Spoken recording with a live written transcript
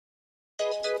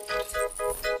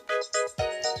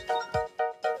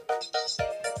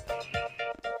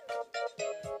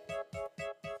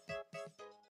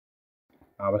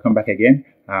Welcome back again.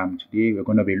 Today we're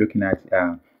going to be looking at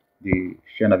the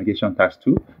Share Navigation Task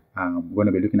 2. We're going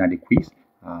to be looking at the quiz.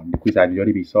 The quiz has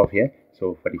already been solved here.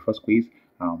 So for the first quiz,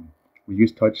 we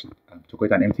use touch to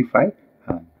create an empty file.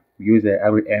 We use the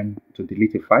RAM to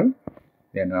delete a file.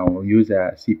 Then we'll use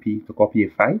CP to copy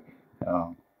a file.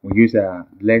 We use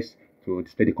less to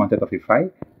display the content of a file.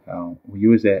 We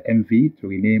use MV to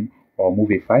rename or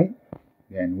move a file.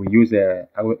 Then we use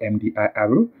RMDI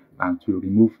arrow to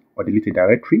remove or delete a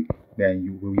directory. Then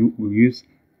you will use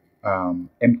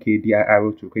MKDI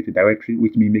arrow to create a directory,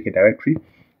 which means make a directory.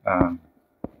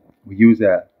 We use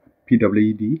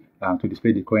PWD to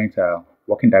display the current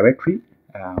working directory.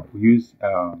 We use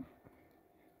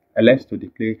ls to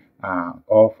display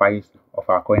all files of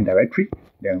our current directory.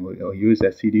 Then we'll use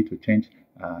a cd to change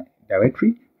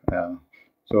directory.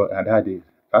 So that's the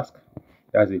task.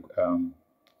 That's the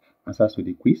answers to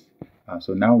the quiz.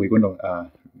 So now we're going to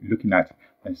looking at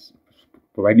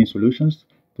providing solutions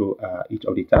to each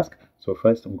of the tasks. So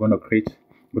first we're going to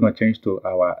change to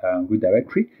our root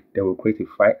directory. Then we'll create a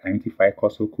file, an empty file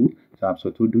called soku. So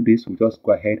to do this, we just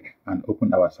go ahead and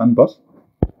open our sandbox.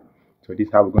 So this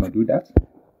is how we're going to do that.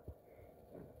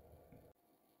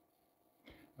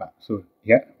 So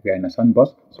here we are in a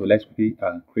sandbox. So let's create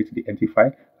the empty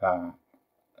file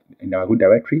in our root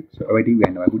directory. So already we are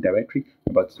in our root directory,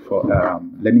 but for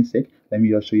learning sake, let me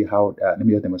just show you how. Let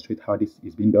me just demonstrate how this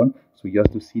is being done. So you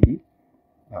just do cd,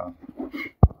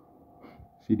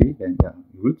 then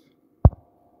root.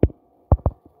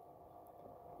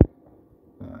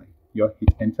 You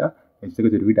hit enter. And to go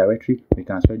to the root directory, we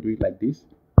can also do it like this.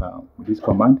 With this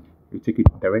command, we take it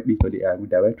directly to the root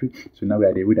directory. So now we are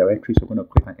at the root directory. So we're going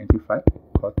to create an empty file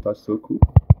called .soku.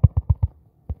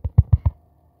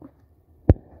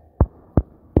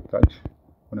 Touch.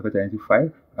 I'm going to create an empty file.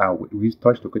 We use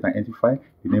touch to create an empty file.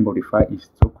 The name of the file is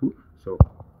soku. So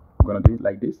I'm going to do it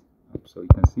like this. So you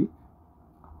can see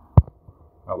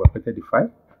we created the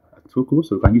file soku.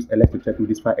 So you can use ls to check if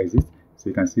this file exists. So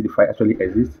you can see the file actually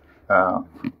exists.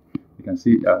 You can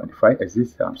see the file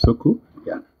exists. Soku.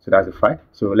 Yeah. So that's the file.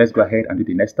 So let's go ahead and do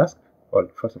the next task. Well,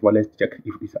 first of all, let's check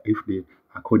if the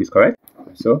code is correct.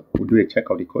 So we'll do a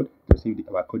check of the code to see if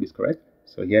our code is correct.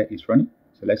 So here it's running.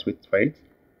 So let's wait for it.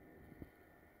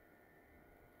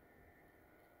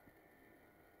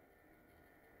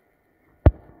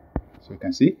 So you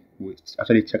can see we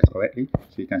actually checked correctly.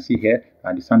 So you can see here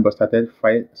the sandbox started,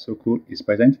 file soku is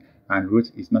present, and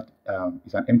root is not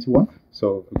is an empty one.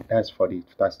 So that's for the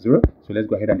task 0. So let's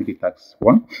go ahead and do the task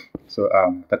 1. So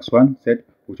task 1 said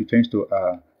we should change to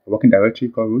a working directory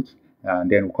called root, and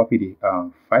then we'll copy the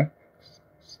file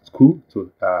school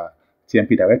to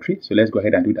tmp directory. So let's go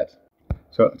ahead and do that.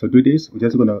 So to do this, we're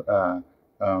just going to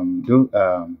do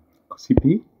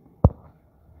cp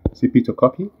to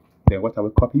copy. Then what are we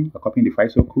copying? We're copying the file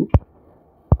soku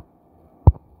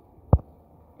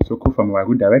from our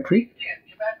root directory.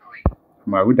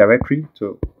 From our root directory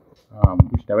to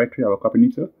which directory are we copying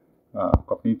it to?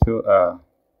 Copying it to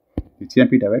the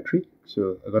tmp directory.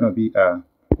 So we're going to be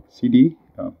cd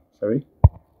root.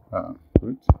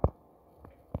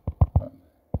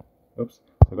 Oops. So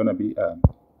we're going to be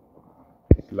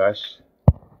slash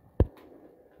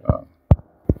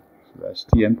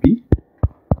tmp.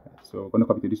 So we're going to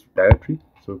copy to this directory.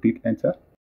 So click enter.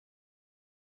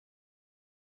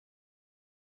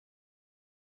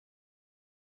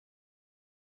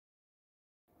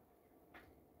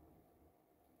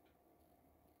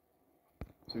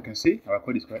 So you can see our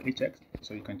code is correctly checked.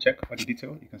 So you can check all the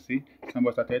detail. You can see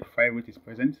sandbox started, file root is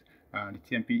present, and the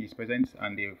tmp is present,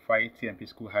 and the file tmp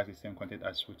school has the same content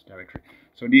as root directory.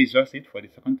 So this is just it for the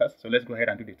second task. So let's go ahead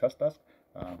and do the third task.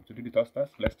 To do the third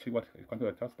task, let's see what the content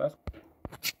of the third task.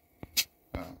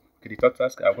 Okay, the third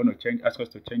task, I'm going to ask us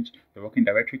to change the working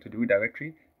directory to the root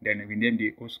directory, then rename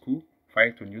the old school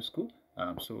file to new school.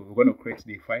 So we're going to create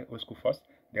the file old school first,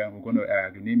 then we're going to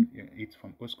rename it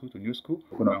from old school to new school.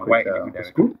 We're going to create the root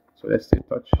directory. So let's say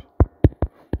touch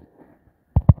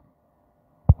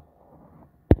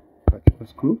old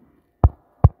school.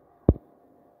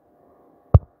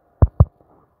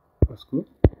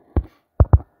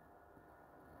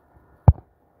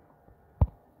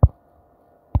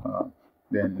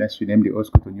 Then let's rename the old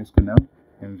school to new school now.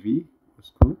 MV old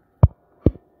school.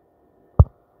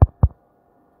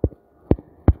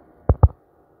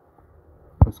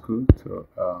 Old school to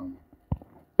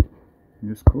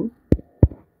new school.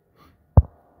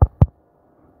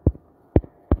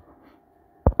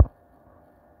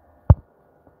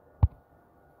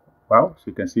 Wow, so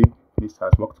you can see this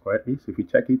has worked correctly. So if you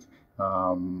check it,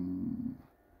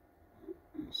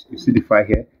 you see the file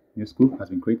here. New school has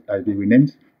been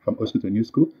renamed from old school to new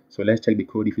school. So let's check the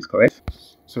code if it's correct.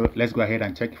 So let's go ahead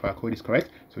and check if our code is correct.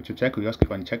 So to check, we just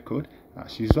click on check code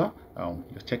as usual.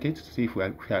 Just check it to see if we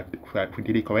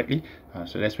did it correctly.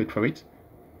 So let's wait for it.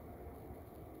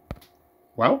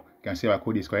 Wow, you can see our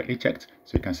code is correctly checked.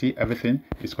 So you can see everything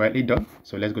is correctly done.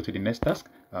 So let's go to the next task.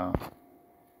 For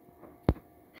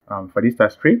this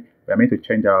task 3, we are going to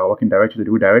change our working directory to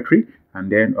the root directory and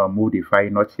then move the file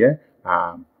not here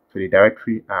to the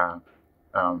directory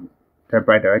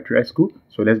temporary directory school.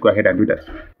 So let's go ahead and do that.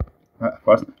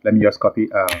 First, let me just copy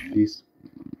this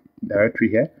directory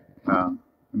here. Let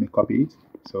me copy it.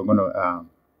 So I'm going to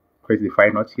create the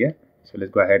file not here. So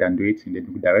let's go ahead and do it in the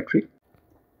root directory.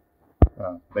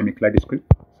 Let me clear the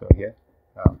script. So here,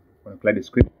 I'm going to clear the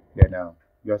script. Then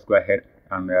just go ahead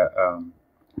and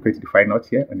create the file not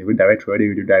here on the root directory or the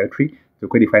root directory. To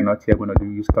create the file not here, I'm going to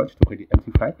use touch to create the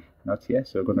empty file not here.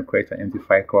 So we're going to create an empty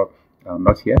file called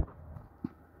not here,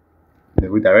 the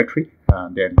root directory,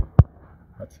 and then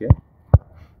not here.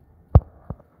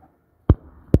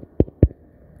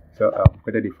 So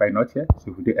created the file not here.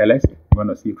 So if we do ls, we're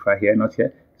going to see the file here not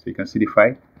here. So you can see the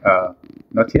file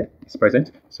not here is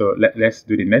present. So let's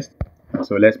do the next.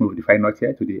 So let's move the file not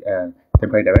here to the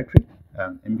temporary directory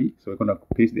mv. So we're going to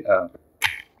paste the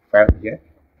file here.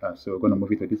 So we're going to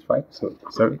move it to this file. So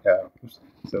sorry, oops.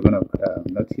 So we're going to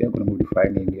not here. We're going to move the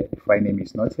file name here. The file name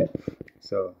is not here.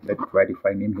 So let's provide the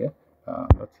file name here.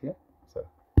 Not here. So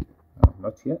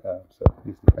not here. So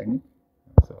this is the file name.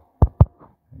 So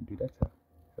do that.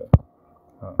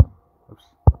 Oops.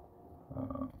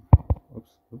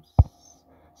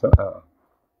 So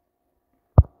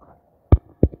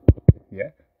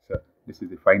yeah. So this is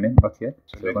the file name not here.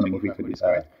 So we're going to move it to this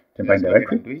temporary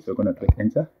directory. So we're going to click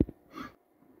enter.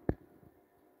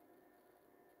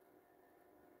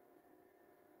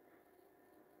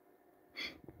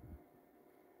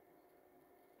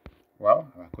 Wow,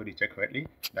 our code is checked correctly.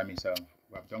 That means we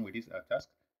have done with this task.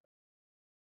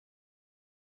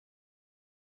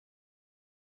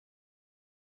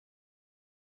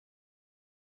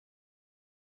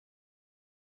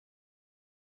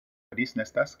 For this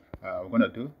next task, we're going to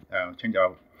do change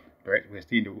our directory. We're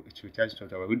still in the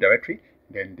root directory.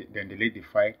 Then delete the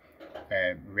file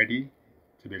ready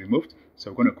to be removed. So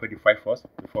we're going to create the file first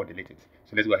before delete it.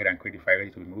 So let's go ahead and create the file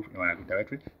ready to be removed in our root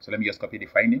directory. So let me just copy the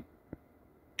file name.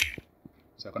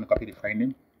 So I'm going to copy the file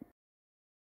name.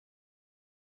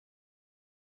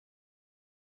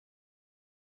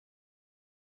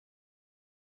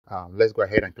 Let's go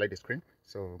ahead and clear the screen.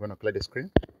 So we're going to clear the screen.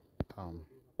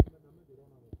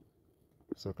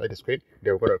 So clear the screen.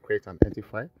 Then we're going to create an empty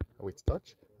file with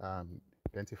touch.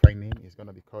 The empty file name is going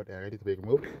to be called ready to be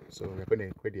removed. So we're going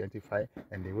to create the empty file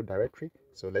and the root directory.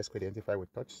 So let's create the empty file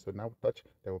with touch. So now with touch,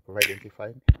 then we'll provide the empty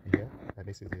file here. And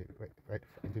this is the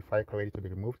empty file ready to be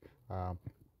removed.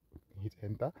 Hit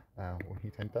enter. When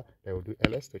hit enter, they will do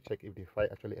ls to check if the file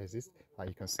actually exists.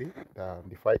 You can see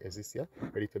the file exists here,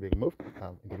 ready to be removed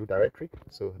in the root directory.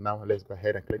 So now let's go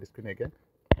ahead and clear the screen again.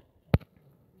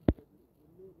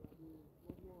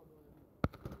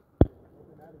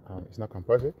 It's not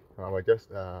compulsory. We're just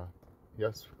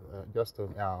to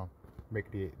make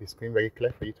the screen very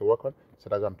clear for you to work on. So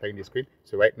that's why I'm clearing the screen.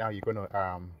 So right now you're going to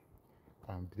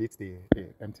delete the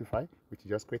empty file which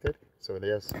you just created. So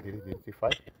let's delete the empty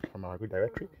file from our root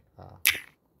directory.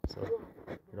 So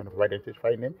you're going to provide the empty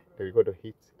file name. Then you go to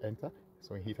hit enter.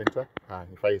 So when you hit enter,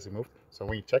 the file is removed. So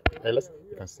when you check ls,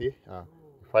 you can see the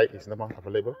file is no more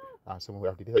available. So we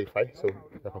have deleted the file. So we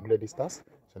have completed this task.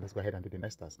 So let's go ahead and do the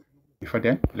next task. Before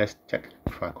then, let's check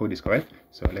if our code is correct.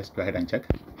 So let's go ahead and check.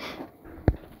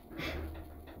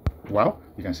 Wow,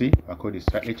 you can see our code is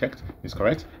slightly checked. It's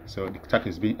correct. So the task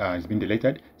is being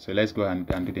deleted. So let's go and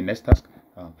do the next task.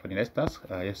 For the next task,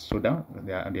 let's slow down.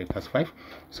 They are under task 5.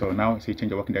 So now say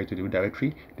change the working directory to the root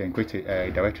directory. Then create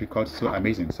a directory called So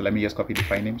Amazing. So let me just copy the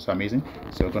file name So Amazing.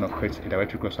 So we're going to create a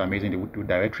directory called So Amazing, the root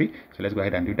directory. So let's go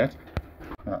ahead and do that.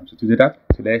 So to do that,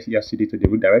 so let's just cd to the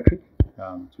root directory.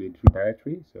 So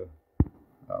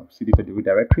cd to the root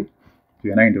directory. So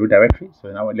you're now in the root directory.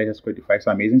 So now let's just create the file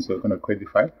So Amazing. So we're going to create the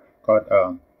file called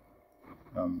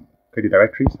create the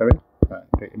directory. Sorry,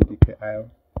 mdkir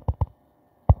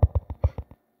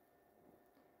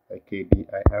kdir.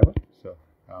 So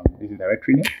this is the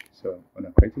directory name. So I'm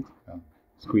going to create it.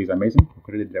 School is amazing. We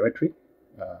created the directory.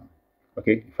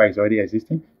 Okay, the file is already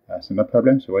existing. So no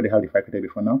problem. So we already have the file created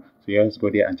before now. So let's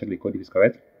go there and check the code if it's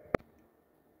correct.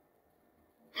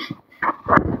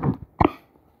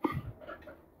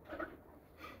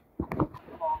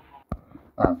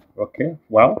 Okay,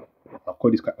 wow, our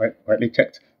code is correctly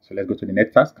checked. So let's go to the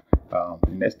next task. The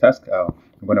next task, I'm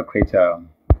going to create. So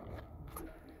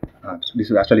this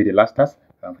is actually the last task.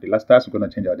 For the last task, we're going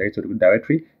to change our directory to the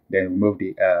directory. Then remove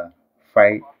the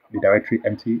file, the directory,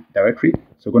 empty directory.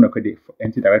 So we're going to create the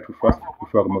empty directory first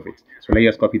before we remove it. So let's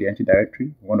just copy the empty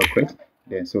directory we want to create.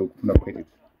 Then so we're going to create it.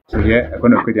 So here I'm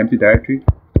going to create the empty directory.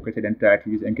 To create the empty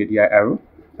directory, use mkdir arrow.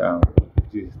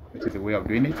 This is a way of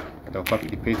doing it. I'll copy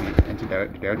the paste the empty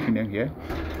directory name here.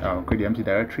 Create the empty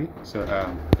directory. So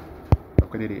I've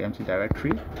created the empty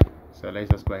directory. So let's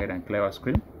just go ahead and clear our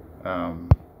screen.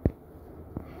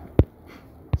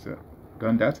 So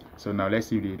done that. So now let's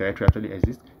see if the directory actually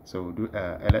exists. So do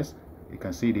ls. You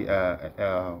can see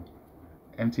the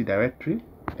empty directory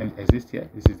exists here.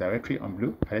 This is directory on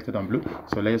blue, highlighted on blue.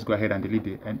 So let's go ahead and delete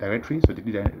the directory. So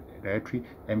delete the directory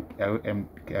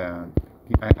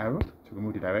arrow to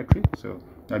remove the directory. So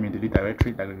I mean delete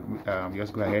directory. We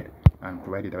just go ahead and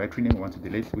provide the directory name we want to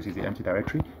delete, which is the empty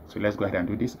directory. So let's go ahead and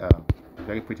do this.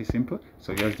 Very pretty simple.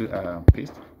 So just do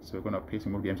paste. So we're going to paste,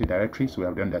 remove the empty directory. So we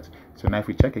have done that. So now if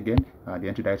we check again, the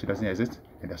empty directory doesn't exist,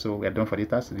 and so we are done for the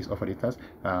task. This is all for the task.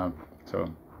 So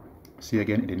see you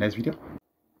again in the next video.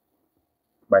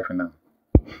 Bye for now.